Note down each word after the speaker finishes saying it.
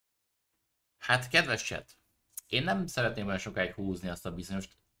Hát kedves chat, én nem szeretném olyan sokáig húzni azt a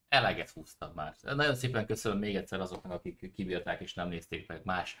bizonyost, eleget húztam már. Nagyon szépen köszönöm még egyszer azoknak, akik kibírták és nem nézték meg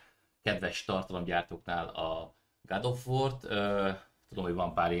más kedves tartalomgyártóknál a God of War-t. Tudom, hogy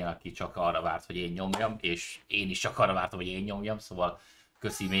van pár ilyen, aki csak arra várt, hogy én nyomjam, és én is csak arra vártam, hogy én nyomjam, szóval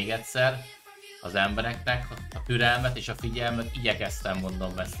köszi még egyszer az embereknek a türelmet és a figyelmet. Igyekeztem,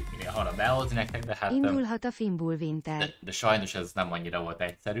 mondom, minél hamarabb behozni nektek, de hát... Indulhat a Fimbul Winter. De sajnos ez nem annyira volt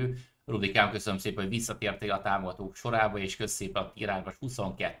egyszerű. Rudikám, köszönöm szépen, hogy visszatértél a támogatók sorába, és köszönöm szépen a irányos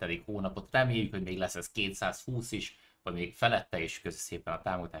 22. hónapot. Reméljük, hogy még lesz ez 220 is, vagy még felette, és köszönöm szépen a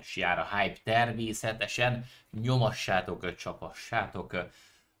támogatás jár a hype természetesen. Nyomassátok, csapassátok.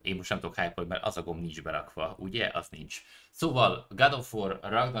 Én most nem tudok hype-olni, mert az a gomb nincs berakva, ugye? Az nincs. Szóval God of War,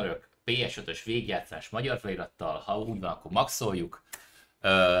 Ragnarök, PS5-ös végjátszás magyar felirattal, ha úgy van, akkor maxoljuk.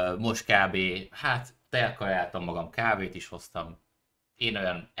 Most kb. Hát telkajáltam magam, kávét is hoztam. Én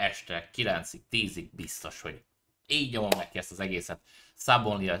olyan este 9-ig, 10-ig biztos, hogy így nyomom neki ezt az egészet.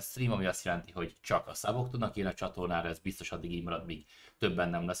 Szabolni a stream, ami azt jelenti, hogy csak a szabok tudnak írni a csatornára, ez biztos addig így marad, míg többen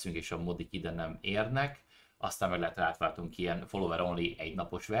nem leszünk és a modik ide nem érnek. Aztán meg lehet átváltunk ilyen follower only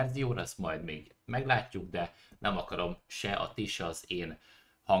egynapos verzióra, ezt majd még meglátjuk, de nem akarom se a ti, se az én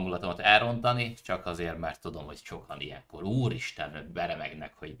hangulatomat elrontani, csak azért, mert tudom, hogy sokan ilyenkor úristen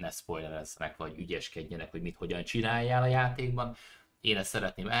beremegnek, hogy ne spoilerezzenek, vagy ügyeskedjenek, hogy mit hogyan csináljál a játékban. Én ezt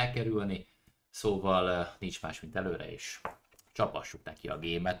szeretném elkerülni, szóval nincs más, mint előre, és csapassuk neki a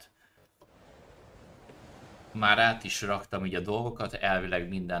gémet. Már át is raktam így a dolgokat, elvileg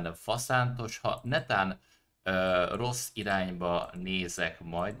minden faszántos, ha netán rossz irányba nézek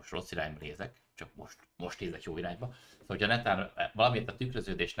majd, most rossz irányba nézek, csak most nézek jó irányba, szóval hogyha netán valamiért a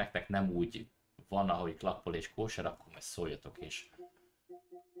tükröződés nektek nem úgy van, ahogy klappol és Caucher, akkor majd szóljatok,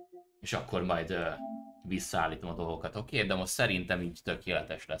 és akkor majd visszaállítom a dolgokat, oké? De most szerintem így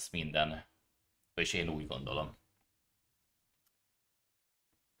tökéletes lesz minden, és én úgy gondolom.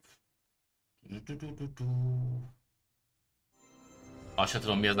 Azt sem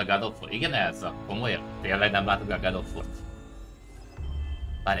tudom, mi az a God of War. Igen, ez a komolyan? Tényleg nem látod mi a God of War-t?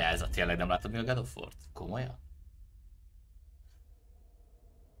 Várjál, ez a tényleg nem látod mi a God of War-t? Komolyan?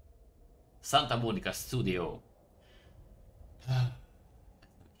 Santa Monica Studio.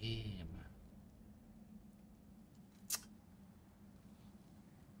 Game.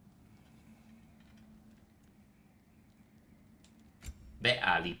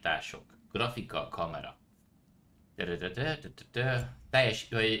 Beállítások. Grafika, kamera.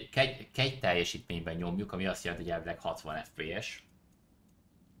 Kegy teljesítményben nyomjuk, ami azt jelenti, hogy elvileg 60 FPS.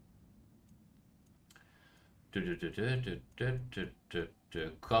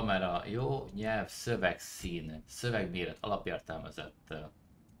 Kamera, jó, nyelv, szövegszín, szövegméret, alapértelmezett,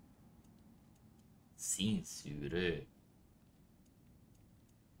 színszűrő.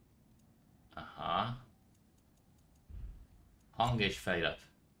 Aha. Hang és felirat.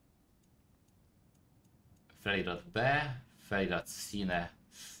 Felirat be, felirat színe,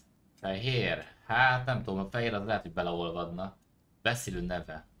 fehér. Hát nem tudom, a fehér az lehet, hogy beleolvadna. Beszélő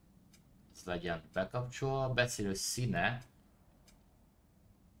neve. Ez legyen bekapcsolva, beszélő színe.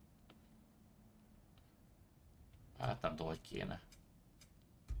 Hát nem tudom, hogy kéne.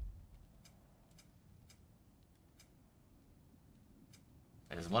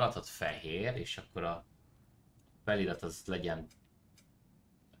 Ez maradhat fehér, és akkor a felirat az legyen,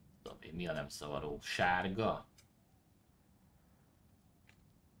 tudom én, mi a nem szavaró, sárga?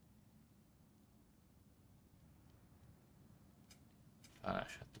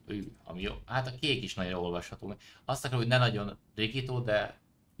 Ami jó. Hát a kék is nagyon olvasható. Azt akarom, hogy ne nagyon rigító, de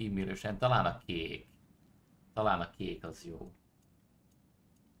kímélősen talán a kék. Talán a kék az jó.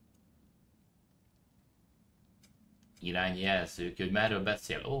 Irányjelzők, hogy merről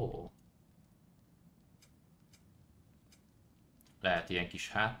beszél. Ó. Lehet ilyen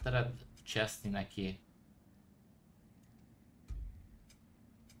kis hátteret cseszni neki.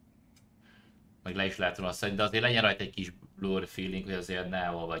 Meg le is lehet volna szedni, de azért legyen rajta egy kis blur feeling, hogy azért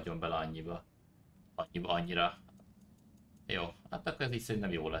ne olvadjon bele annyira. Jó, hát akkor ez így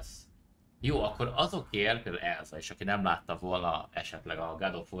szerintem jó lesz. Jó, akkor azokért, például Elza is, aki nem látta volna esetleg a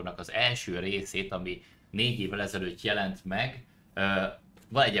God of War-nak az első részét, ami 4 évvel ezelőtt jelent meg,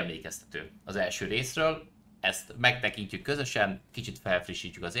 van egy emlékeztető az első részről, ezt megtekintjük közösen, kicsit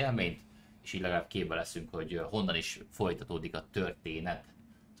felfrissítjük az élményt, és így legalább képbe leszünk, hogy honnan is folytatódik a történet.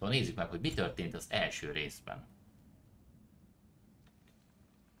 Szóval nézzük meg, hogy mi történt az első részben.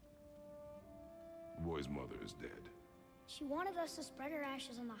 Boy's mother is dead. She wanted us to spread her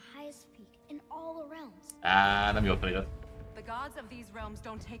ashes on the highest peak in all the realms. Nem jó felirat. The gods of these realms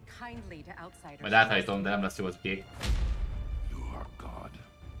don't take kindly to outsiders. Majd átállítom, de nem lesz jó az kék. You are God.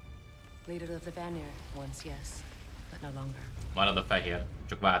 Leader of the Vanir, once yes, but no longer. Marad a fehér,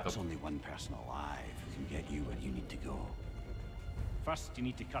 csak váltok. There's only one person alive who can get you where you need to go. First, you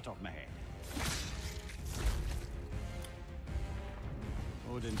need to cut off my head.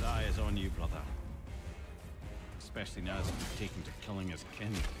 Odin's eye is on you, brother. Especially now that you've taken to killing his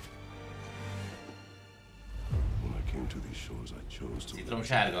kin. When I came to these shores, I chose to Citrom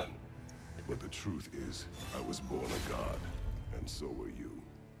sárga. But the truth is, I was born a god, and so were you.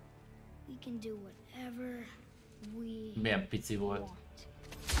 We can do whatever we Milyen pici volt. want.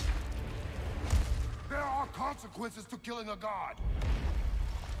 There are consequences to killing a god.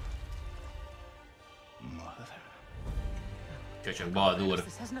 Mother. Köcsög Baldur.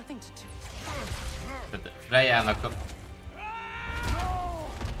 This has nothing to do. Tehát Freyjának a...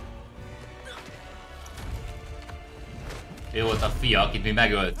 Ő volt a fia, akit mi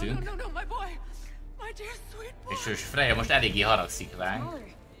megöltünk. No, my boy! My dear sweet boy! És Freya most eléggé haragszik ránk.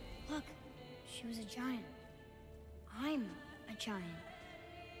 Mother, look, she was a giant. I'm a giant.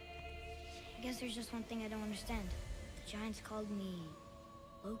 I guess there's just one thing I don't understand. The giants called me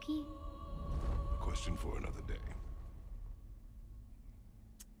Loki? A question for another day.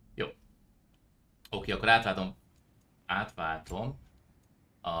 Jó. Oké, akkor átváltom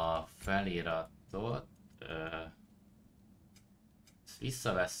a feliratot. Ezt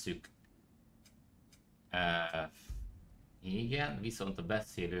visszavesszük. Igen, viszont a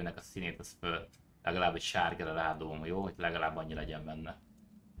beszélőnek a színét az föl legalább egy sárgára rádom, jó? Hogy legalább annyi legyen benne.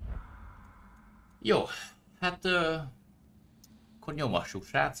 Jó, hát akkor nyomassuk,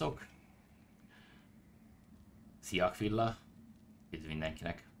 srácok. Szia, Aquilla. Üdv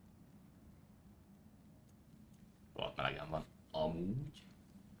mindenkinek. Volt melegem van. Amúgy.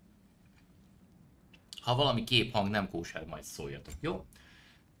 Ha valami képhang nem kóser, majd szóljatok, jó?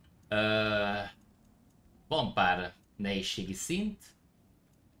 Van pár nehézségi szint.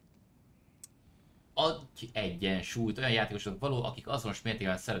 Adj egyensúlyt olyan játékosok való, akik azonos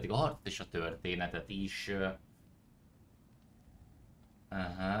mértékben szeretik a harcot és a történetet is.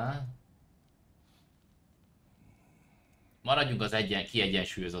 Maradjunk az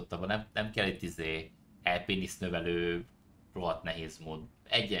kiegyensúlyozottabban, nem kell itt elpénisz növelő, rohadt nehéz mód.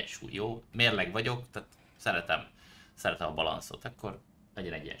 Egyensúly, jó? Mérleg vagyok, tehát szeretem a balanszot, akkor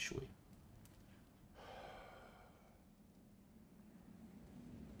legyen egyensúly.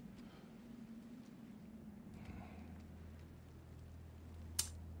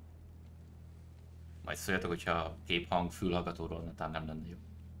 Majd szóljatok, hogyha képhang fülhallgatóról talán nem lenne jó.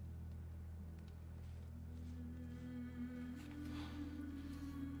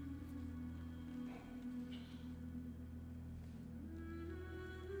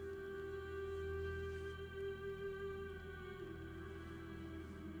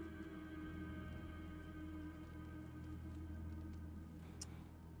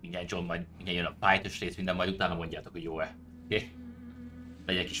 Mindjárt John, majd jön a fight-os rész, minden, majd utána mondjátok, hogy jó-e. Okay?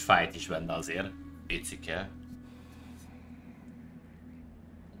 Legyen egy kis fight is benne azért. Picike.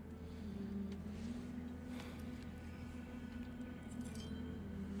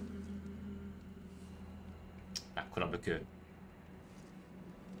 Mekkora bökő.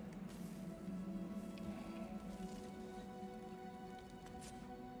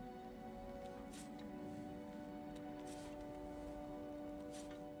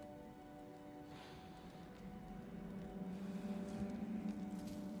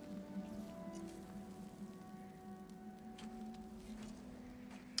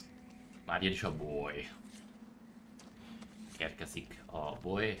 Már jön is a boly. Érkezik a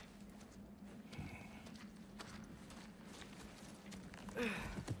boly.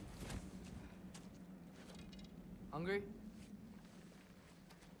 Hungry?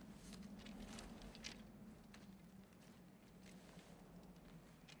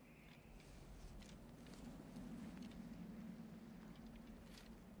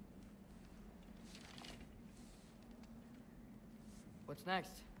 What's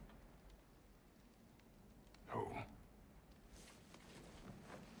next? Home.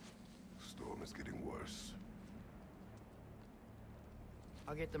 Storm is getting worse.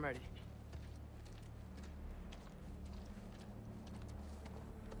 I'll get them ready.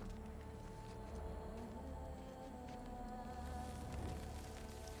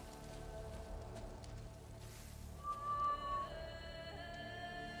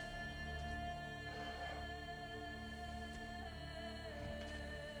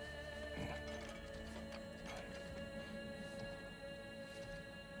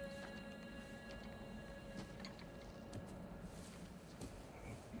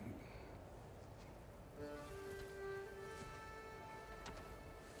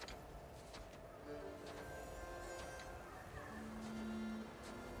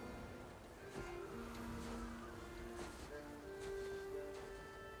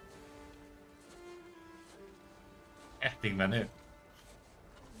 Még menő.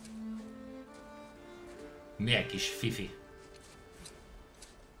 Milyen kis fifi.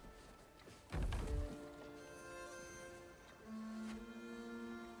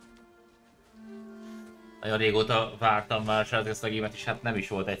 Nagyon régóta vártam már ezt a gémet, és hát nem is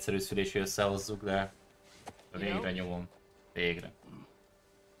volt egyszerű szülés, hogy összehozzuk, de végre nyomom. Végre.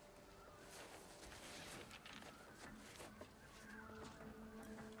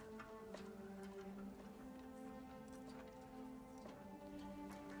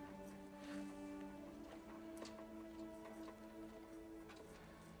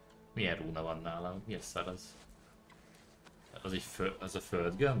 Milyen rúna van nálam? Mi a szar az? Az egy az a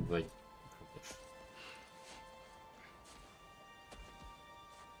földgömb, vagy?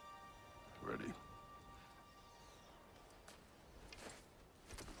 Ready.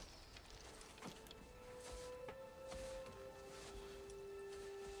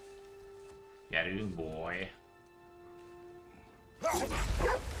 Gyerünk, boy!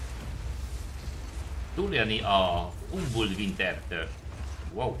 Túlélni a Wintertől.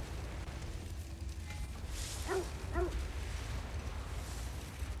 Wow!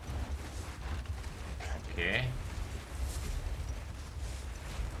 Okay.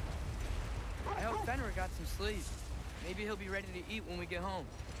 I hope Fenrir got some sleep. Maybe he'll be ready to eat when we get home.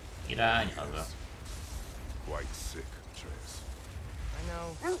 Irány haza. Quite sick, Trace. I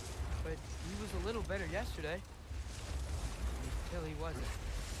know, but he was a little better yesterday. Until he wasn't.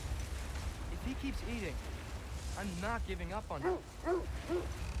 If he keeps eating, I'm not giving up on him.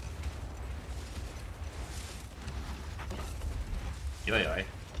 Jajjaj.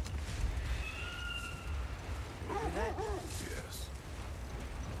 Yes.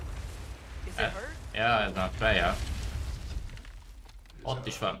 Is it hurt? Ja, ez a feje. Ott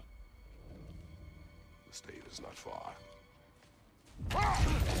is van. The state is not far.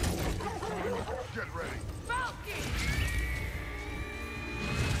 Get ready.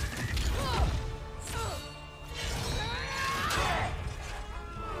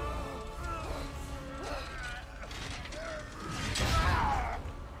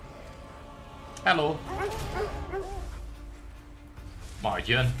 Hello. Majd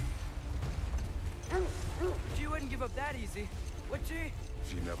jön. She wouldn't give up that easy, would she?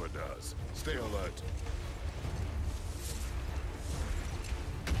 She never does. Stay alert.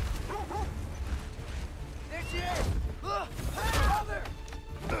 There she is! Father!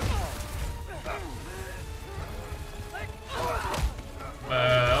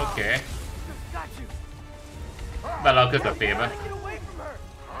 Oké. Got you! Bele a közepébe. Get away from her!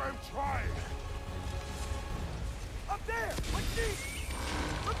 I'm trying. Up there! What's she?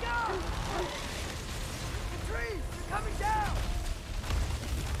 Look out! The trees! They're coming down!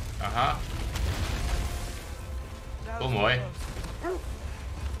 Aha. That was Komoly. close.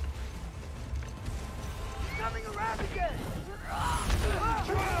 He's coming around again! I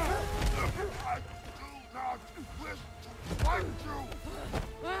do not wish to fight you!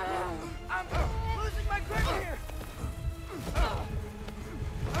 I'm losing my grip here!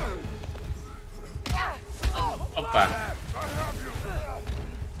 Hoppá. I have you!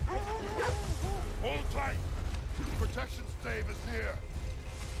 Hold tight! Protection stave is near!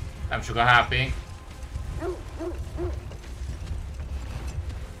 Nem sok a HP-nk.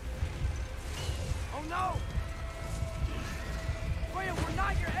 Oh no! Freya, we're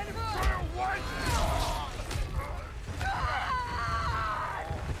not your enemy! Freya, what?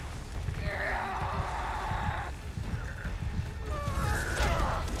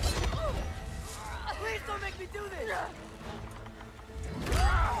 Please don't make me do this!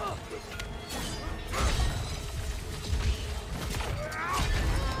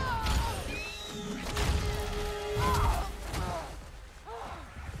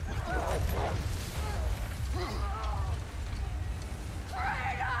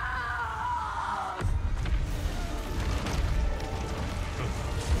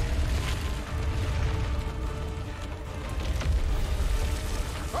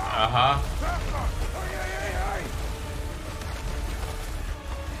 Aha.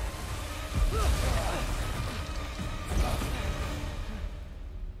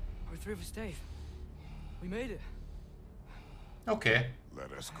 We're through with Stave. We made it. Oké.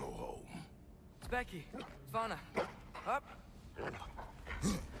 Let us go home. It's Becky. Svana. Up.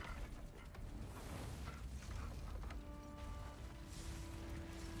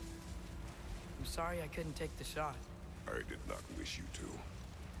 I'm sorry I couldn't take the shot. I did not wish you to.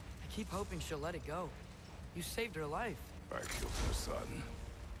 I keep hoping she'll let it go. You saved her life. I killed her son.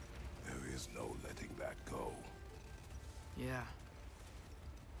 There is no letting that go. Yeah.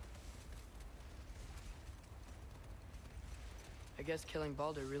 I guess killing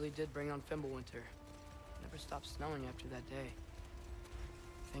Baldur really did bring on Fimbulwinter. And never stopped snowing after that day.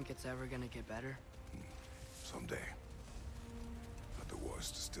 Think it's ever gonna get better? Someday. But the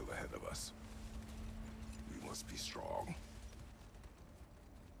worst is still ahead of us. We must be strong.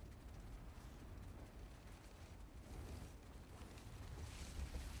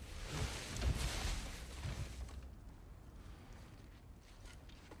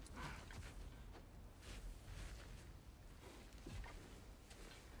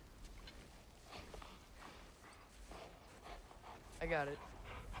 I got it.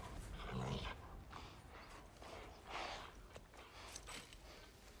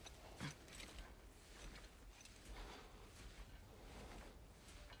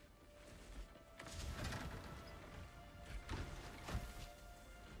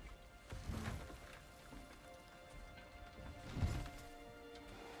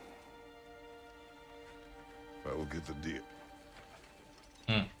 I will get the deal.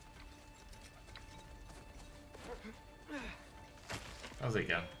 Az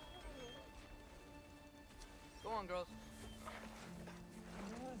igen. Go on, girls.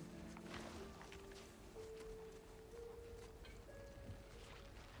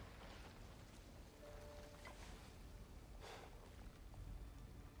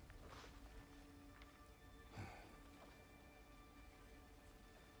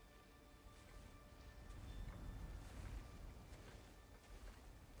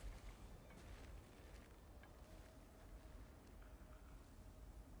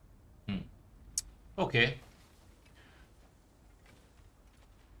 Oké.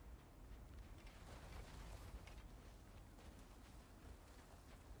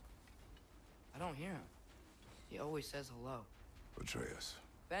 I don't hear him. He always says hello. Atreus.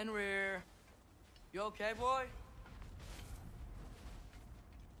 Fenrir! You okay, boy?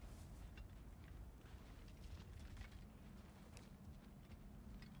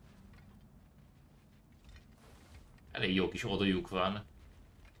 Elég jó kis odójuk van.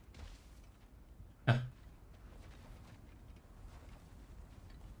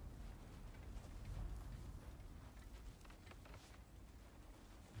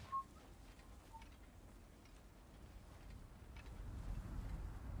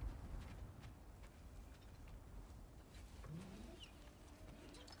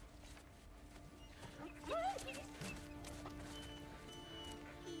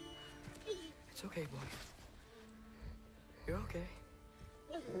 It's okay, boy. You're okay.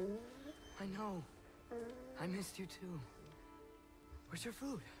 I know. I missed you too. Where's your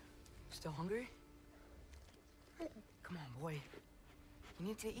food? Still hungry? Come on, boy. You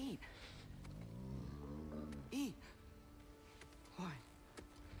need to eat. Eat. What?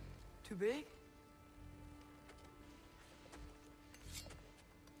 Too big?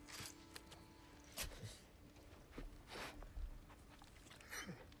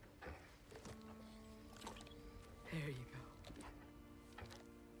 There you go.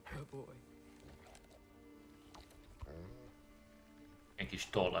 Good boy. Egy kis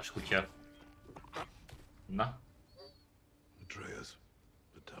tollas kutya. Na, Atreus,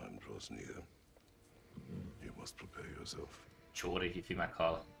 the time draws near. You must prepare yourself. csóri hifi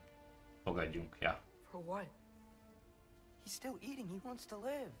meghal. Fogadjunk, ja. For what? He's still eating. He wants to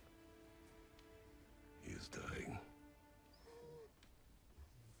live. He is dying.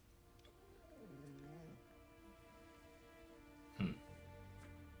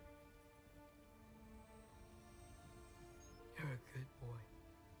 You're a good boy.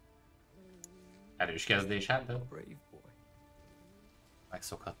 Erős kezdés, hát, de Brave boy.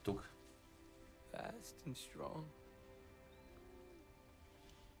 megszokhattuk. Fast and strong.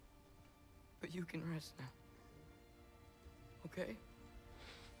 But you can rest now. Okay?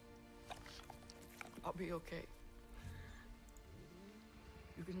 I'll be okay.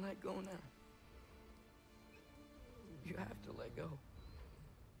 You can let go now. You have to let go.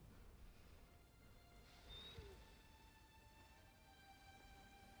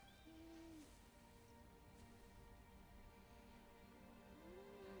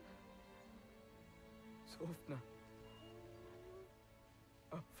 Sofna.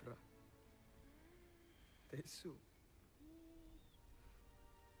 Afra. Tesu.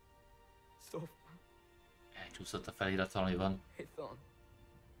 Sofna. Elcsúszott a felirat, valami van. Ethon.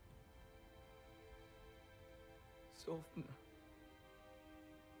 Sofna.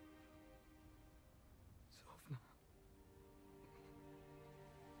 Sofna.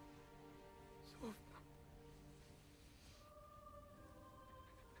 Sofna.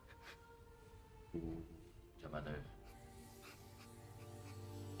 De menő.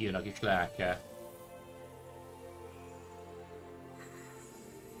 Jön a kis lelke.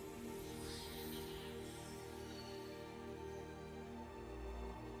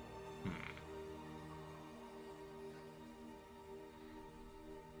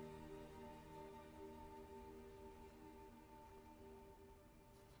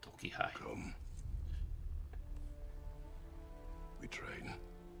 király. Come. We train.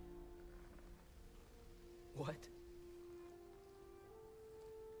 What?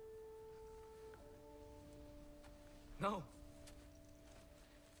 No.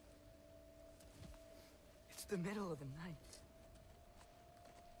 It's the middle of the night.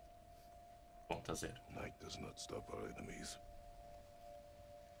 Pont azért. Night does not stop our enemies.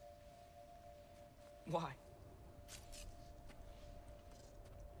 Why?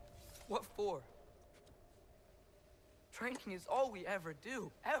 What for? Training is all we ever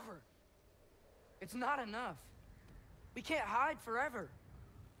do, ever. It's not enough. We can't hide forever.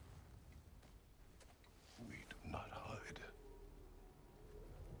 We do not hide.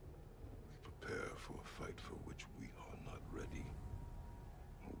 We prepare for a fight for which we are not ready.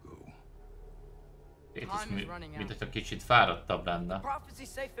 We'll go. Time is running out. Mint hogyha kicsit fáradtabb lenne. Prophecies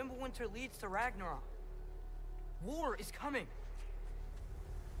say Fimbulwinter leads to Ragnarök. War is coming.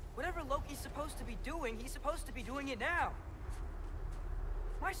 Whatever Loki's supposed to be doing, he's supposed to be doing it now.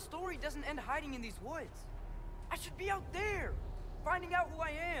 My story doesn't end hiding in these woods. I should be out there, finding out who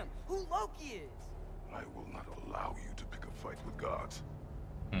I am, who Loki is. I will not allow you to pick a fight with gods.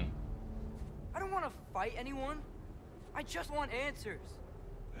 I don't want to fight anyone. I just want answers.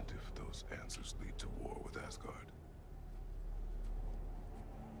 And if those answers lead to war with Asgard?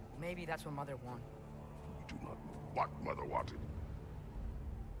 Maybe that's what Mother wanted. We do not know what Mother wanted.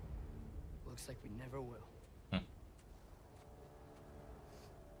 Looks like we never will.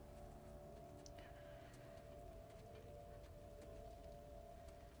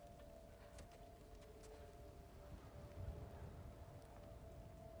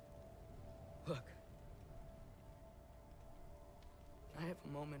 Look. Can I have a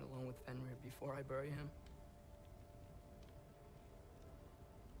moment alone with Fenrir before I bury him?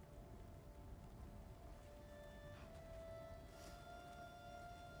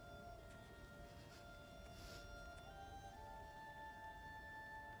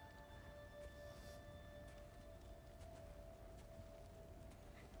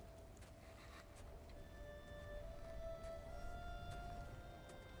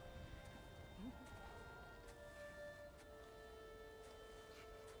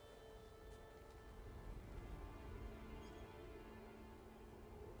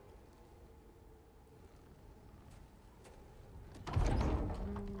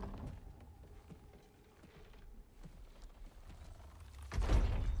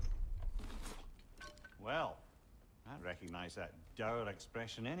 Well, I recognize that dour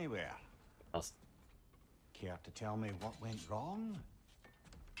expression anywhere. Azt. Care to tell me what went wrong?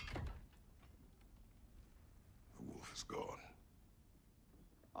 The wolf is gone.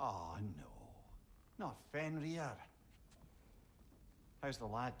 Oh, no. Not Fenrir. How's the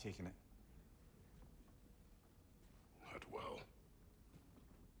lad taking it? Not well.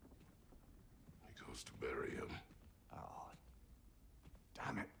 He goes to bury him. Oh,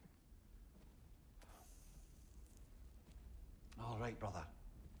 damn it. All right, brother.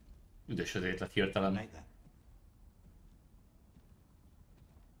 Üde sötét lett hirtelen. Night then.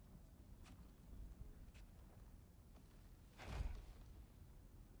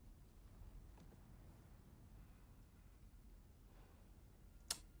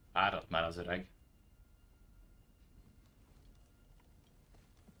 Fáradt már az öreg.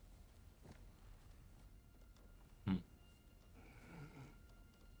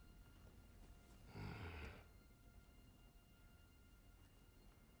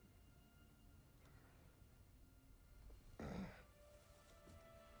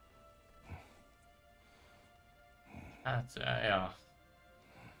 Hát, ja.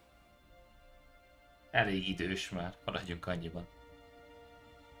 Elég idős már, maradjunk annyiban.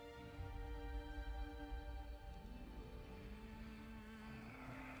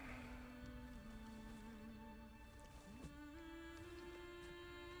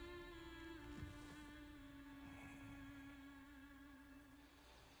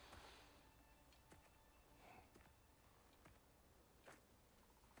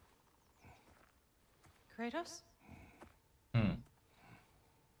 Kratos?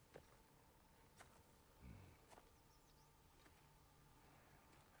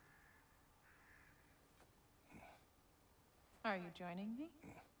 Are you joining me?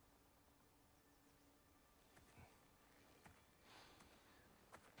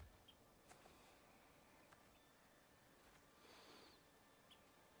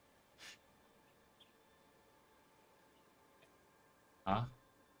 Huh?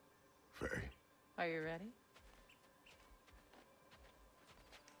 Faye. Are you ready?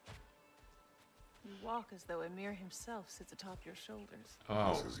 You walk as though Ymir himself sits atop your shoulders.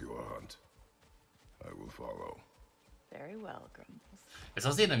 Oh. This is your hunt. I will follow. Very well, Grumbles. Ez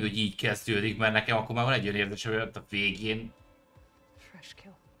azért nem jó, hogy így kezdődik, mert nekem akkor már van egy olyan érzésem, hogy a végén Fresh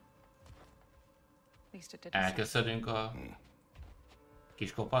kill. At least it didn't elköszönünk a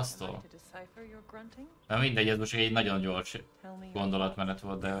kis kopasztól. to decipher your grunting. Na mindegy, ez most egy nagyon gyors Tell me your gondolatmenet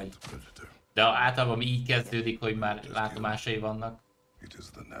volt, de hogy... Predator. De általában így kezdődik, hogy már látomásai vannak, It is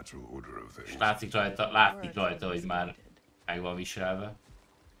the natural order of és things. látni rajta, hogy már meg van viselve.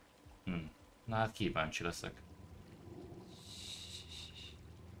 Na hát kíváncsi leszek.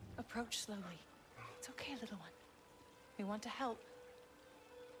 Approach slowly. It's okay, little one. We want to help.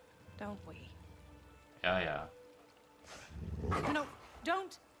 Don't we? Ja. No,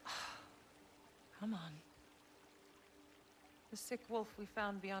 don't! Come on. The sick wolf we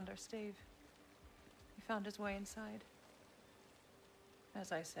found beyond our stave. He found his way inside.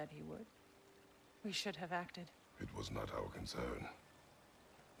 As I said he would. We should have acted. It was not our concern.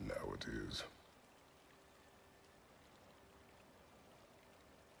 Now it is.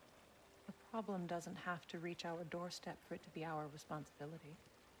 The problem doesn't have to reach our doorstep for it to be our responsibility.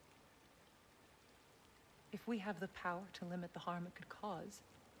 If we have the power to limit the harm it could cause,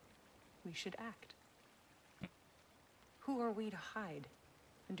 we should act. Who are we to hide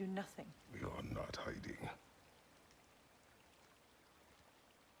and do nothing? We are not hiding.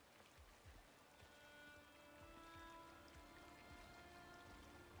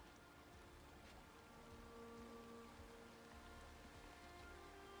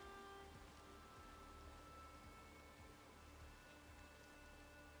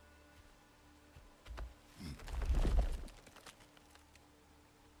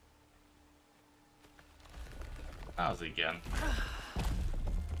 Az igen.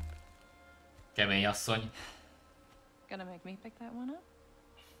 Kemény asszony. Gonna make me pick that one up?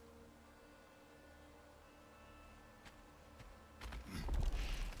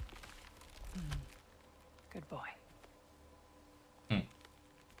 Good boy.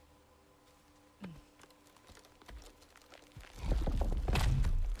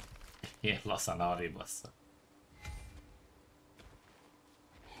 Ilyen lassan arrébb bassza.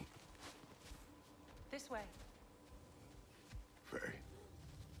 This way. Faye.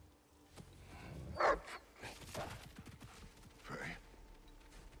 Faye.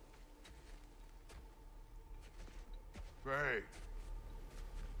 Faye.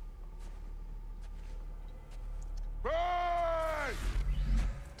 Faye!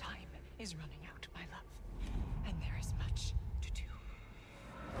 Time is running out, my love. And there is much to do.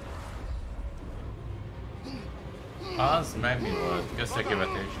 Az meg mi volt?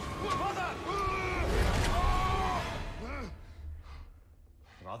 Összekövetés.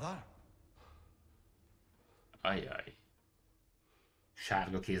 Brother? Ajjaj.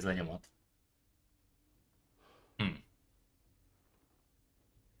 Sárga kézlenyomat.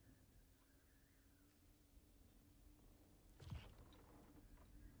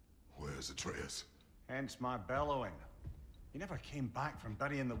 Where's Atreus? Hence my bellowing. He never came back from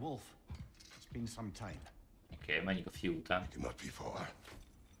burying the wolf. It's been some time. Oké, menjünk a fiú után. Cannot be far.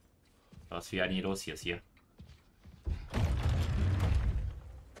 Az fiárnyíró, szia.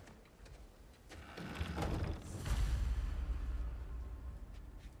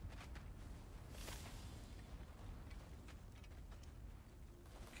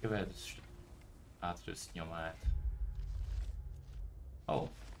 Kövess Atreus nyomát. Ó,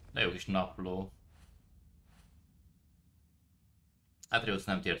 de jó kis napló. Atreus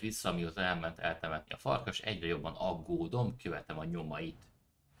nem tért vissza, mióta elment eltemetni a farkas, egyre jobban aggódom, követem a nyomait.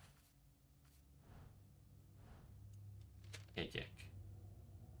 Jegyek.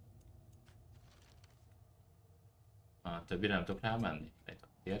 A többire nem tudok rámenni. Itt a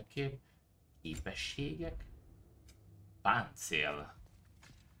térkép, képességek, páncél.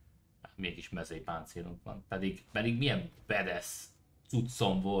 Hát mégis mezei páncélunk van, pedig milyen badass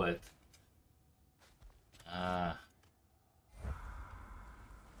cuccom volt.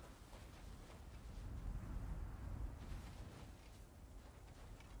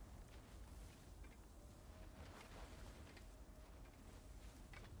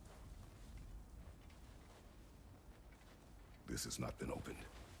 This has not been opened.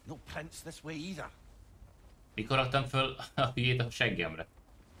 No prints this way either. Mikor raktam föl a hülyét a seggemre?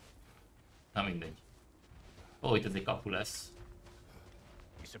 Na mindegy. Ó, itt ez egy kapu lesz.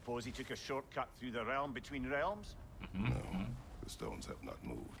 You suppose he took a shortcut through the realm between realms? No, the stones have not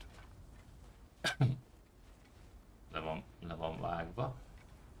moved. Le van vágva.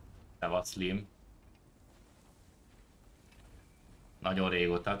 Te vagy Slim. Nagyon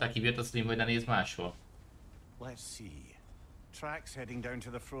régóta. Te kibírt a Slim, hogy ne nézd máshol? Let's see. Tracks heading down to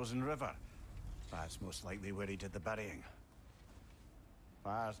the frozen river. That's most likely where he did the burying.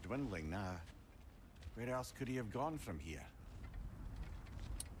 Fire's dwindling now. Where else could he have gone from here?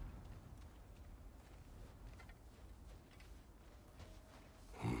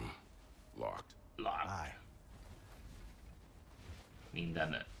 Locked. Locked. Aye.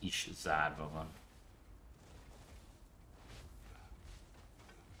 Minden is zárva van.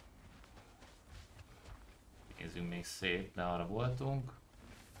 Nézzünk még szét, de arra voltunk.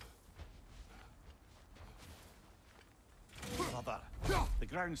 Brother, the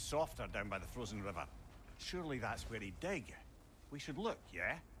ground's softer down by the frozen river. Surely that's where he'd dig. We should look,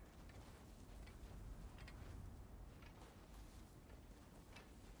 yeah?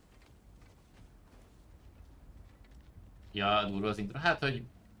 Ja, durva az intro. Hát, hogy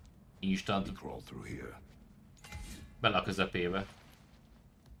instant Crawl through here. bele a közepébe.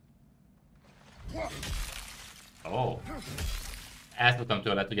 Ó. Ezt tudtam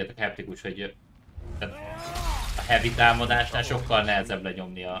tőle, tudjátok, heptikus, hogy a heavy támadásnál sokkal nehezebb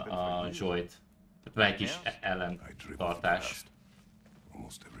lenyomni a joyt. Tehát van egy kis ellentartás.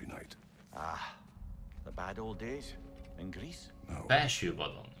 Almost every night. Ah, the bad old days in Greece? No. Belső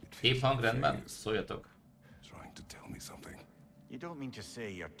vadon. Kép hangrendben? Szóljatok. Trying to tell me something. You don't mean to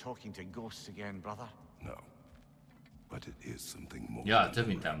say you're talking to ghosts again, brother? No. But it is something more. Ja, több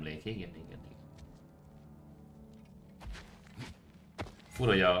mint emlék. Igen.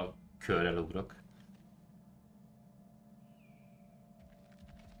 Fura, hogy a körrel ugrok.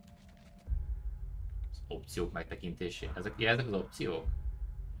 Az opciók megtekintésé. Ezek az opciók?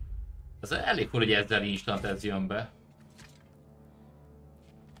 Ez elég fura, hogy ezzel instant ez jön be.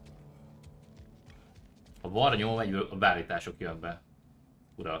 Ha balra nyomom, egyből a beállítások jön be.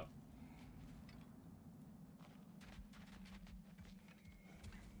 Fura.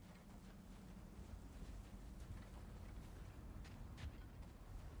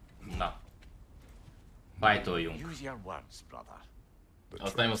 Na. Fájtoljunk. Use your words, brother.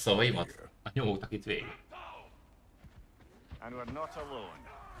 Azt nem a szavaimat? A nyomogtak itt végig. And we're not alone.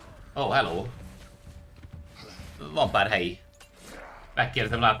 Oh, hello. Van pár helyi.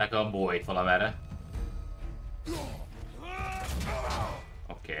 Megkérdezem, látták a bolyt valamerre.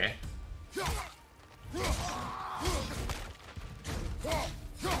 Oké.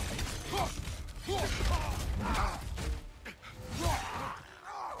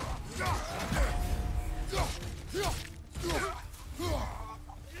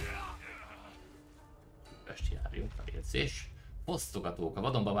 Most járjunk, feljegyzés. Fosztogatók. A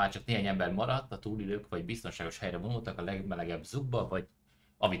vadonban már csak néhány ember maradt, a túlélők vagy biztonságos helyre vonultak a legmelegebb zugba, vagy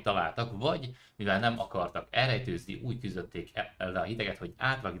amit találtak, vagy mivel nem akartak elrejtőzni, úgy küzdötték el a hideget, hogy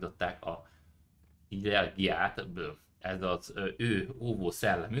átvagították a ideológiát, ez az ő óvó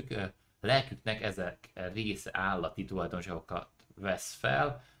szellemük, lelküknek ezek része állati tulajdonságokat vesz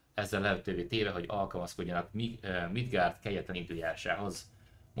fel, ezzel lehetővé téve, hogy alkalmazkodjanak Midgard kegyetlen időjárásához.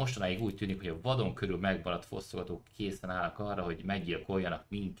 Mostanáig úgy tűnik, hogy a vadon körül megmaradt fosztogatók készen állnak arra, hogy meggyilkoljanak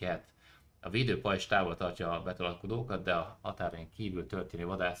minket. A védőpajzs távol tartja a betolatkodókat, de a határain kívül történő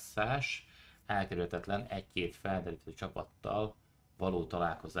vadászás elkerülhetetlen egy-két felderítő csapattal való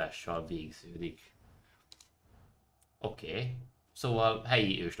találkozással végződik. Oké. Szóval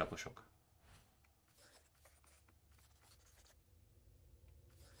helyi őslakosok.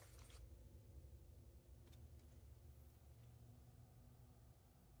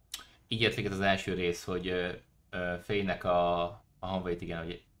 Így ért véget az első rész, hogy Fénynek a hanvait igen,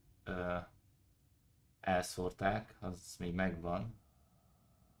 hogy elszórták, az még megvan.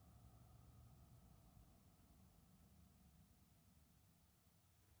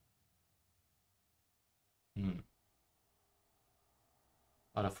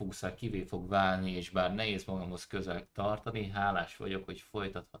 Arra fogszál kivé fog válni, és bár nehéz magamhoz közel tartani, hálás vagyok, hogy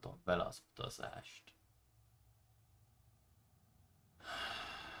folytathatom vele az utazást.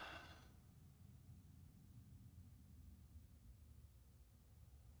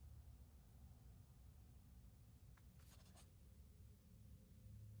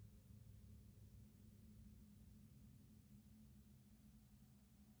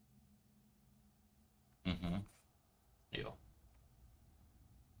 Jó.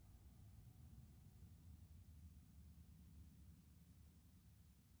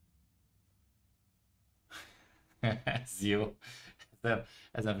 Ez jó.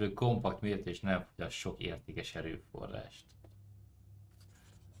 Ezen belül kompakt méret és nem fogyaszt sok értékes erőforrást.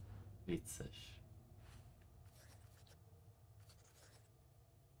 Vicces.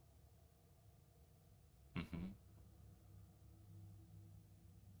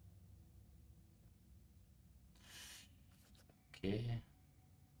 Oké.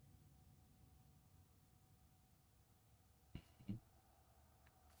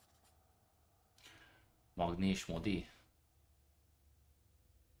 Magnés modi.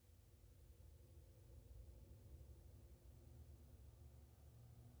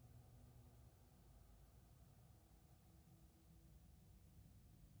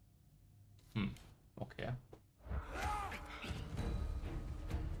 Oké.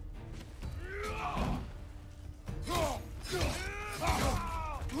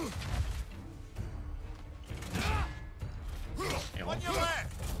 Jó.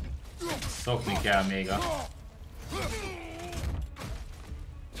 Szokni kell még a...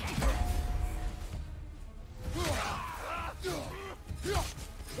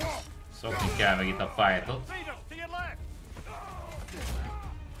 Szokni kell meg itt a fightot.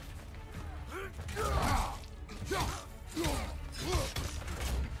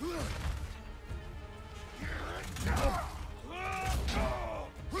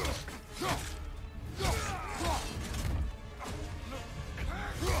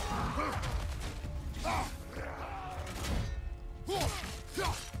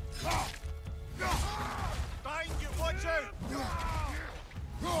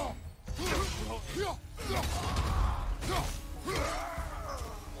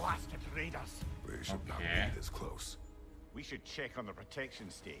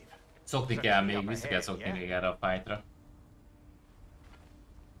 Szokni kell még, vissza kell szokni még erre a fightra.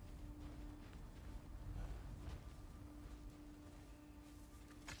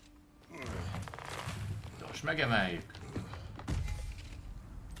 Most megemeljük.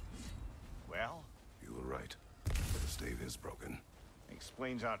 Well, You were right. The stave is broken.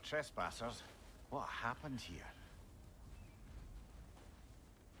 explains our trespassers. What happened here?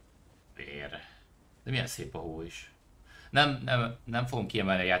 Vér. De milyen szép a hó is. Nem fogom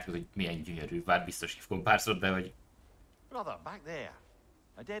kiemelni a játékot, hogy milyen gyönyörű, bár biztos ki fogom párszor, de hogy... Brother, back there.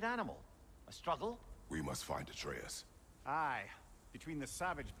 A dead animal. A struggle? We must find Atreus. Aye. Between the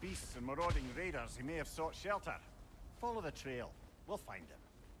savage beasts and marauding raiders, he may have sought shelter. Follow the trail. We'll find him.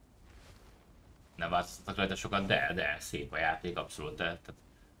 Nem változtattak rajta sokat, de szép a játék, abszolút, tehát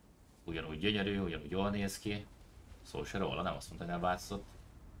ugyanúgy gyönyörű, ugyanúgy jól néz ki. Szó se róla, nem azt mondta, hogy nem változott.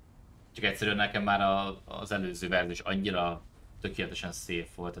 Csak egyszerűen nekem már az előző verzió is annyira tökéletesen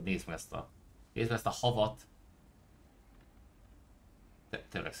szép volt, tehát nézd meg ezt a havat.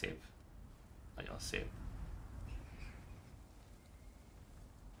 Tényleg szép. Nagyon szép.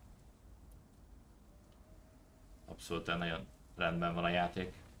 Abszolút nagyon rendben van a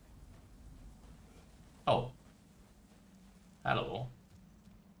játék. Oh. Hello.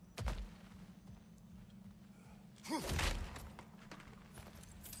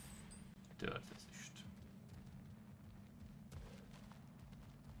 Töltözést.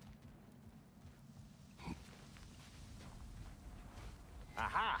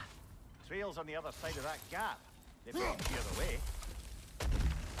 Aha! Trail's on the other side of that gap. If we can clear the way.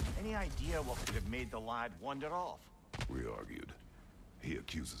 Any idea what could have made the lad wander off? We argued. He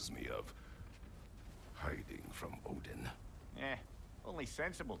accuses me of hiding from Odin. Only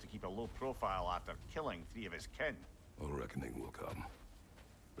sensible to keep a low profile after killing 3 of his kin. A reckoning will come.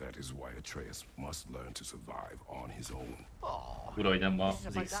 That is why Atreus must learn to survive on his own. Oh, Ura, hogy nem this is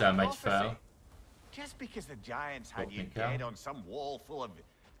az about X-el that megy prophecy. fel. Just because the giants had you Technical. dead on some wall full of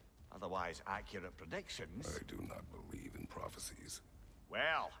otherwise accurate predictions. I do not believe in prophecies.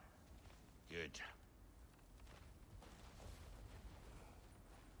 Well, good.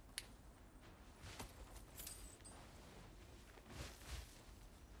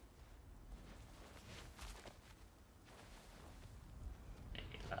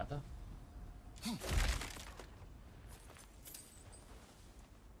 Láda.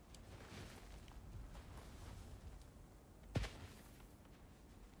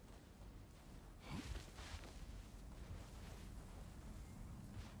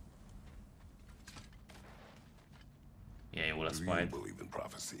 Milyen jó lesz Do you majd. believe in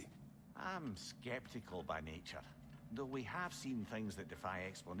prophecy? I'm skeptical by nature, though we have seen things that defy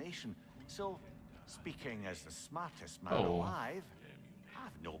explanation. So, speaking as the smartest man Oh. alive,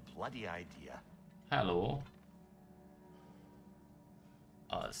 I've no bloody idea. Hello.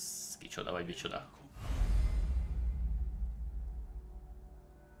 Az kicsoda vagy micsoda?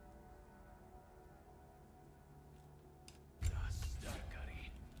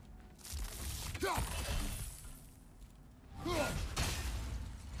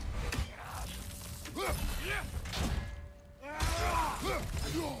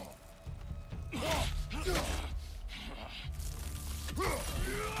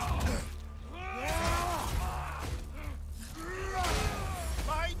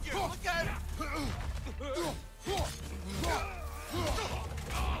 Mind you, look out!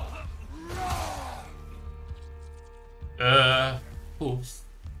 Ups.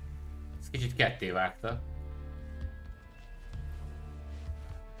 Ez kicsit ketté vágta.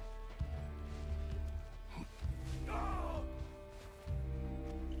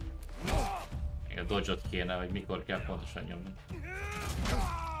 Még a dodge-ot kéne, hogy mikor kell pontosan nyomni.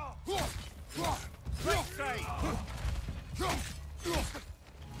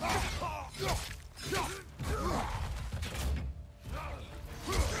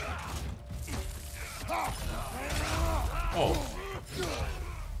 Oh.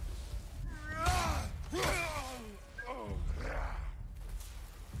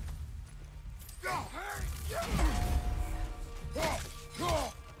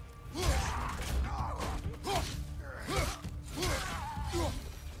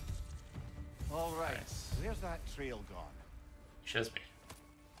 All right, where's that trail gone? És ez mi?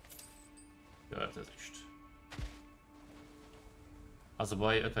 Költözést. Az a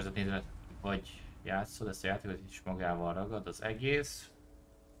baj, 5 percet nézve vagy játszod, ezt a játékot is magával ragad az egész.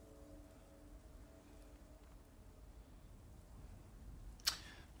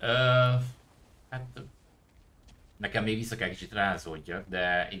 Hát nekem még vissza kell kicsit rázódjak,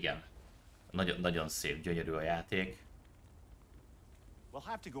 de igen. Nagyon szép, gyönyörű a játék. We'll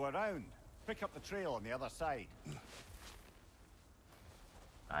have to go around. Pick up the trail on the other side.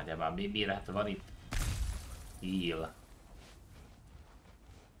 De már mi lehet, van itt heal.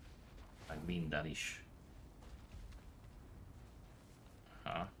 Meg minden is.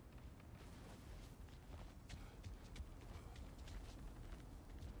 Ha.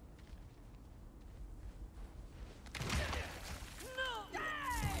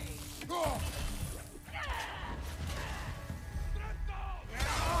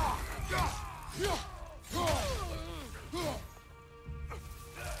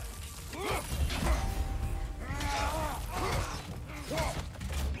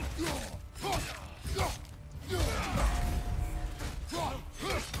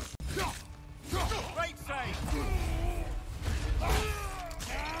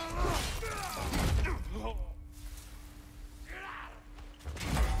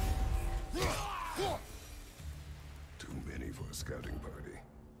 Scouting party.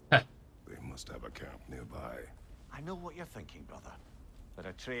 They must have a camp nearby. I know what you're thinking, brother. But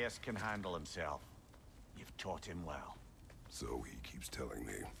Atreus can handle himself. You've taught him well. So he keeps telling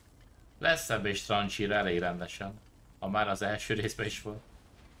me. Lesz ebbe is trancsír elég rendesen. Ha már az első részben is volt.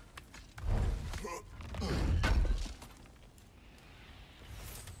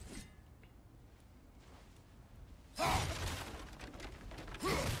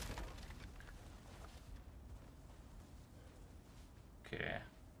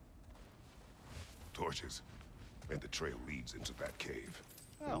 Torches, and the trail leads into that cave.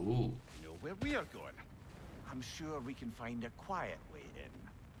 Well, Ooh. you know where we are going. I'm sure we can find a quiet way in.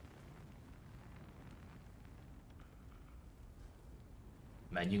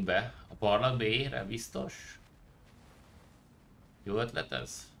 Menjünk be a barlang B-re, biztos? Jó ötlet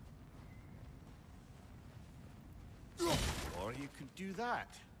ez? Or you could do that.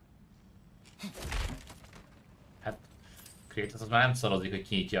 Hát, Kratos az már nem szarodik, hogy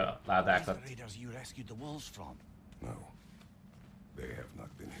kinyitja a ládákat. The raiders you rescued the wolves from. No, they have not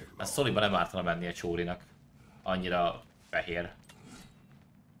been here long. Ezt Szoliba nem ártana menni a csórinak. Annyira fehér.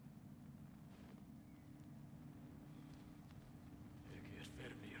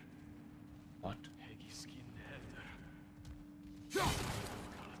 What?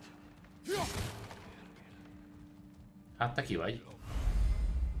 Hát te ki vagy?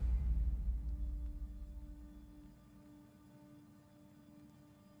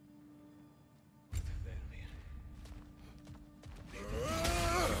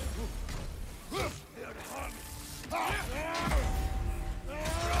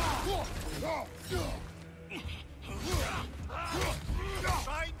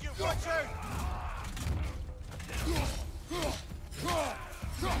 Find you, watch out!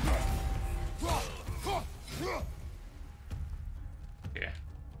 Okay.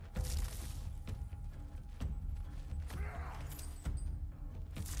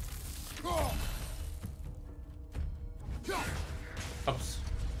 Oops.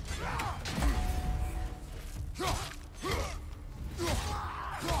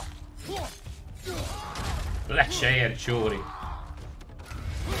 Le se ér, csóri.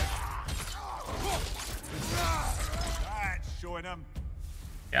 That's showing him.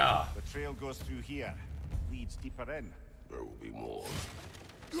 Ja. The trail goes through here. Leads deeper in. There will be more.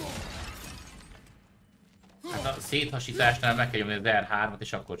 Hát a széthasításnál meg kell nyomni az R3-at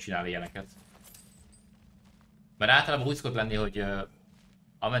és akkor csinál ilyeneket. Mert általában úgy szokott lenni, hogy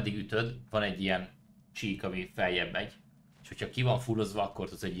ameddig ütöd, van egy ilyen csík, ami feljebb megy. És hogyha ki van fullozva, akkor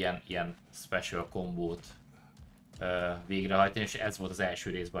tudsz egy ilyen special kombót végrehajtani, és ez volt az első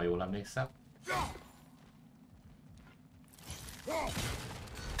részben, jól emlékszem.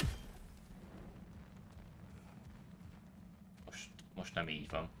 Most nem így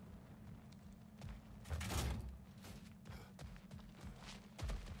van.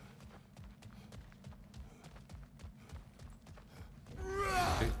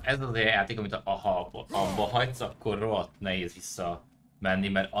 ez az a játék, amit ha abba hagysz, akkor rohadt nehéz visszamenni,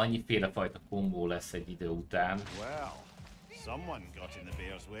 mert annyiféle fajta kombó lesz egy idő után. Well, someone got in the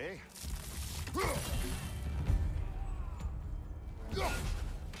bear's way.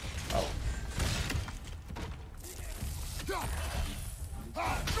 Oh.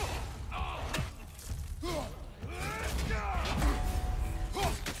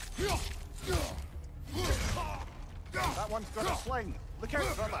 That one's got a sling. Look out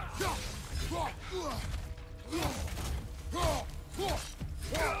for that.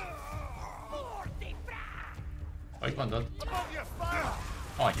 Hogy mondod? Above your fire!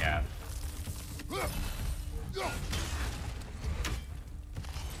 Anyád.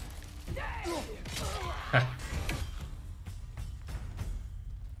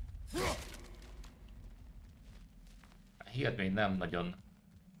 Hírt még nem nagyon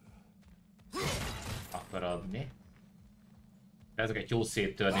akar adni. Ezeket jó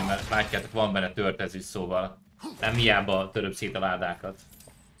széttörni, mert látjátok, van benne törtező, szóval nem hiába töröm szét a ládákat.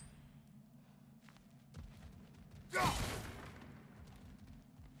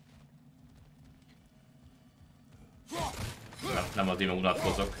 Nem azért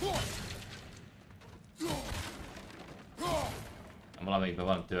unatkozok. Valamelyikben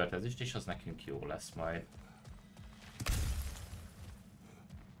van törtezést, és az nekünk jó lesz majd.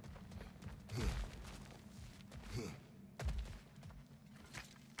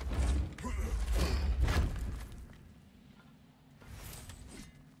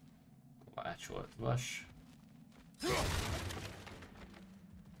 Kovácsolt vas.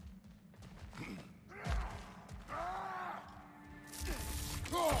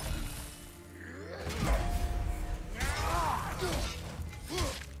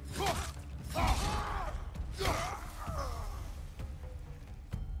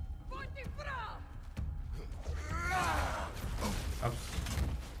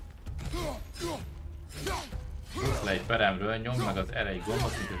 Le egy peremről, nyomd meg az erei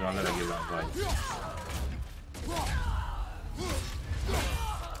gombot, mint a levegőben vagy.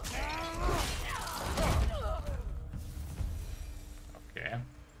 Oké.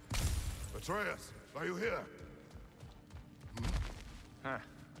 Atreus, are you here? Huh.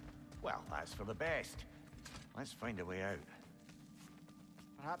 Well, that's for the best. Let's find a way out.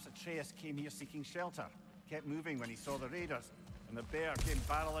 Perhaps Atreus came here seeking shelter, kept moving when he saw the raiders, and the bear came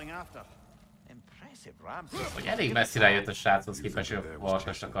barreling after. Impressive rampage. Hogy elég messzire jött a sráchoz képest, hogy a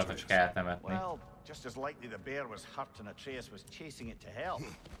farkast akarta csak eltemetni. Well, just as likely the bear was hurt and Atreus was chasing it to hell.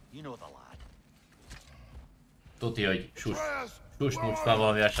 You know the lad. Tuti, hogy sus-mucna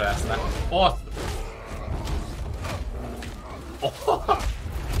valami a srácnál. Ott! Oh!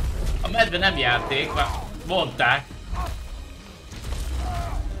 A medve nem játék, már mondták.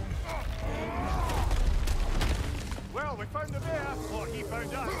 Well, we found the bear, or he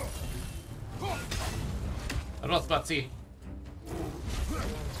found us. Rossz paci!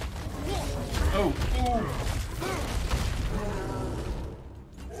 Oh,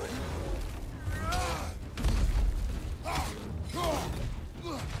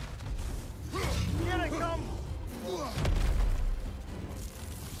 Here it comes!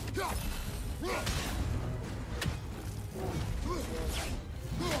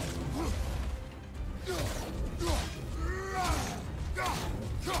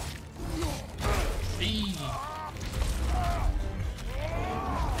 Így.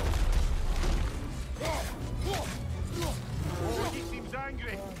 Oh, he seems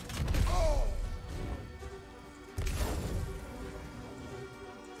angry.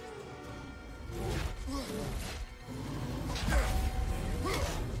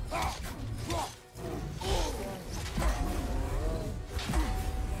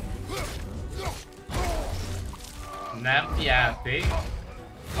 Nem játék.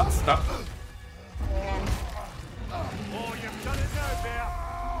 Aztán. Oh, you've done it now, bear.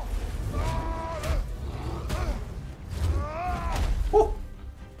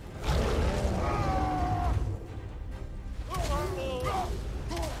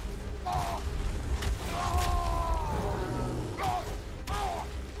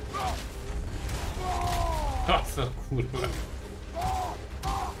 Az a kurva.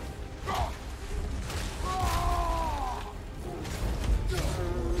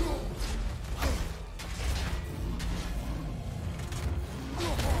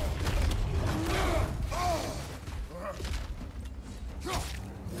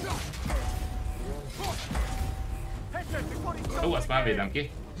 Ó, azt már védem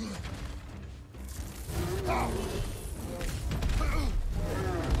ki.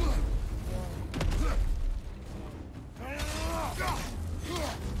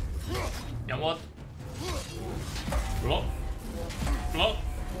 Nyomod. Blok. Blok.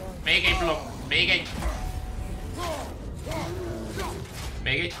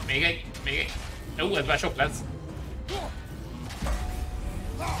 még egy. Jó, ez már sok lesz.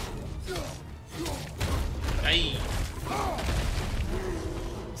 Ej!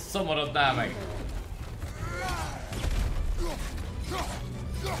 Szomorodnál meg!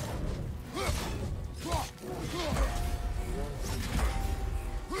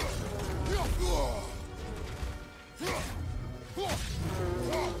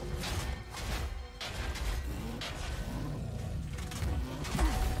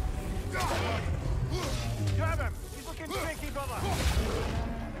 Grab him! He's looking tricky, brother!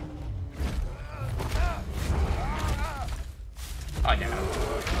 Anyám!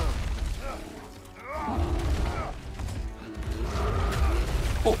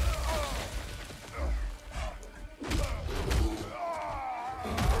 Oh.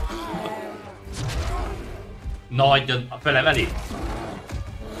 Nagyon felemeli!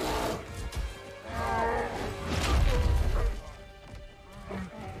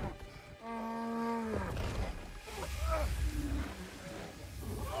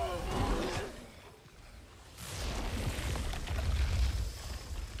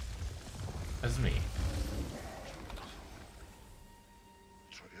 Ez mi?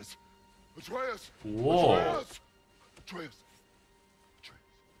 Atreus! Atreus! Wow. Atreus! Atreus!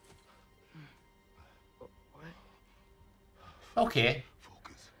 Oké.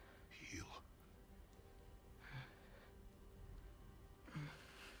 Focus. Heal.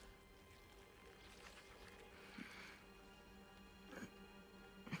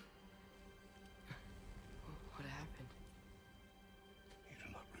 What happened? You do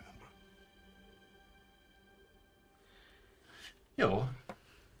not remember. Jó.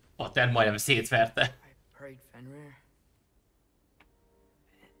 Ott majdnem szétverte. I prayed Fenrir.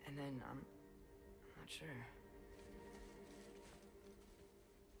 And then I'm not sure.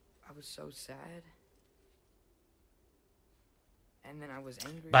 I was so sad. And then I was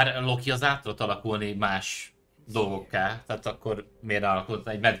angry. Bár Loki az át tudott alakulni más dolgokká, tehát akkor miért alakult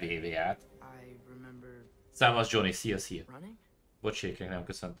egy medvévé át? I remember Szávas Johnny, szia! running. Bocs, sékek, nem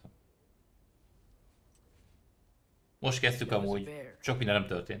köszöntöm. Most kezdtük amúgy, sok minden nem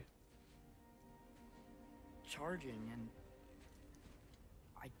történt. Charging and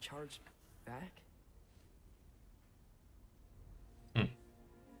I charged back.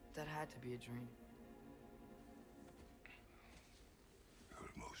 That had to be a dream. Your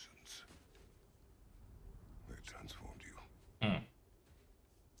emotions. They transformed you.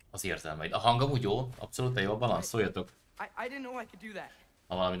 Az érzelmeid. A hang amúgy jó, abszolút jó, balanszoljatok. I didn't know I could do that.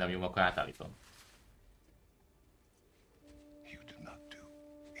 Ha valami nem jó, akkor átállítom. You did not do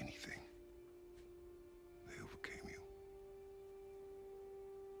anything. They overcame you.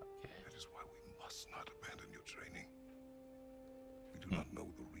 Okay. That is why we must not abandon your training. We do not know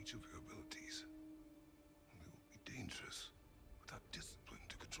the reach of your abilities. They will be dangerous without discipline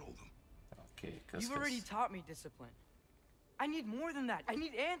to control them. Oké, You've already taught me discipline. I need more than that. I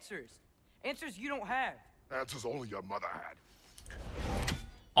need answers. Answers you don't have. Answers only your mother had.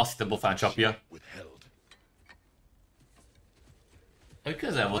 Azt hittem pofán csapja. Withheld. Ő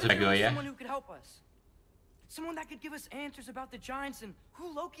közel volt, What hogy if there was megölje. someone who could help us? Someone that could give us answers about the giants and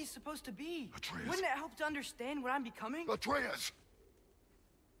who Loki's supposed to be. Atreus. Wouldn't it help to understand what I'm becoming? Atreus!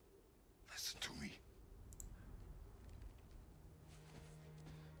 Listen to me.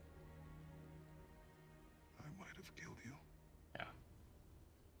 I might have killed you Ja.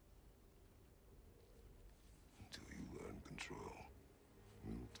 until you learn control.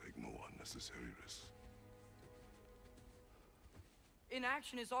 You will take no unnecessary risks.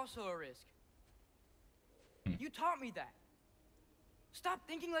 Inaction is also a risk. You taught me that. Stop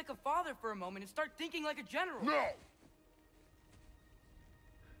thinking like a father for a moment and start thinking like a general. No!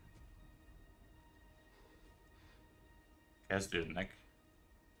 Kezdődnek.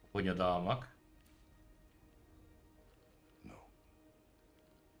 Bonyodalmak. No.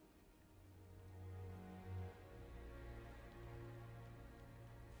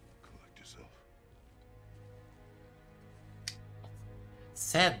 Collect yourself.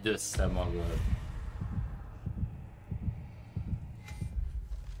 Szedd össze magad.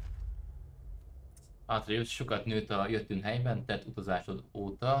 Atreus, sokat nőtt a jöttünk helyben, tett utazásod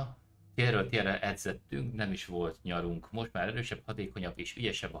óta. Térről térre edzettünk, nem is volt nyarunk. Most már erősebb, hatékonyabb és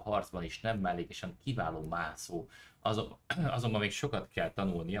ügyesebb a harcban is, nem mellékesen kiváló mászó. Azonban még sokat kell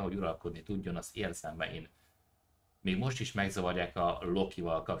tanulnia, hogy uralkodni tudjon az érzelmein. Még most is megzavarják a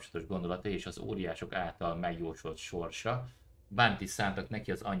Lokival kapcsolatos gondolatai és az óriások által megjósolt sorsa. Bármit is szántak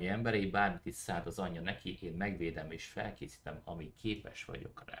neki az anyja emberei, bármit is szánt az anyja neki, én megvédem és felkészítem, amíg képes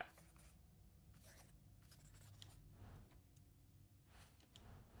vagyok rá.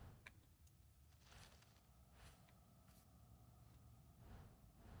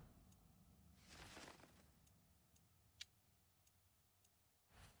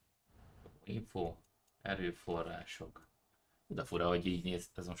 Info, erőforrások. De fura, hogy így néz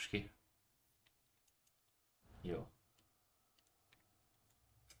ez most ki. Jó.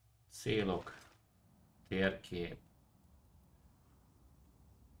 Célok, térkép.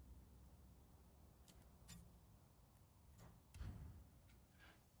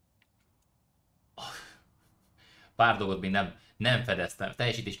 Pár dolgot még nem fedeztem.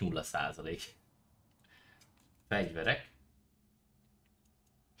 Teljesítés 0%. Fegyverek.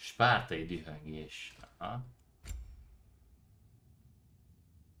 Spártai dühöngés. Aha.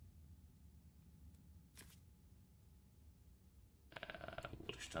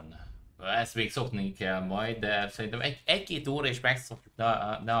 Úristen. Ezt még szokni kell majd, de szerintem egy-két óra és megszokjuk,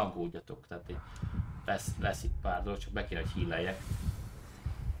 ne aggódjatok. Tehát lesz itt pár dolog, csak be kéne, hogy híleljek.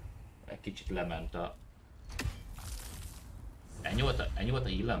 Egy kicsit lement a... Ennyi volt a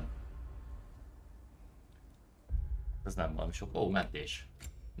hílem? Ez nem valami sok. Ó, mentés.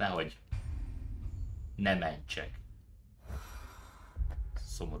 Nehogy. Ne mentsek.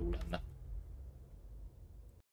 Szomorú lenne.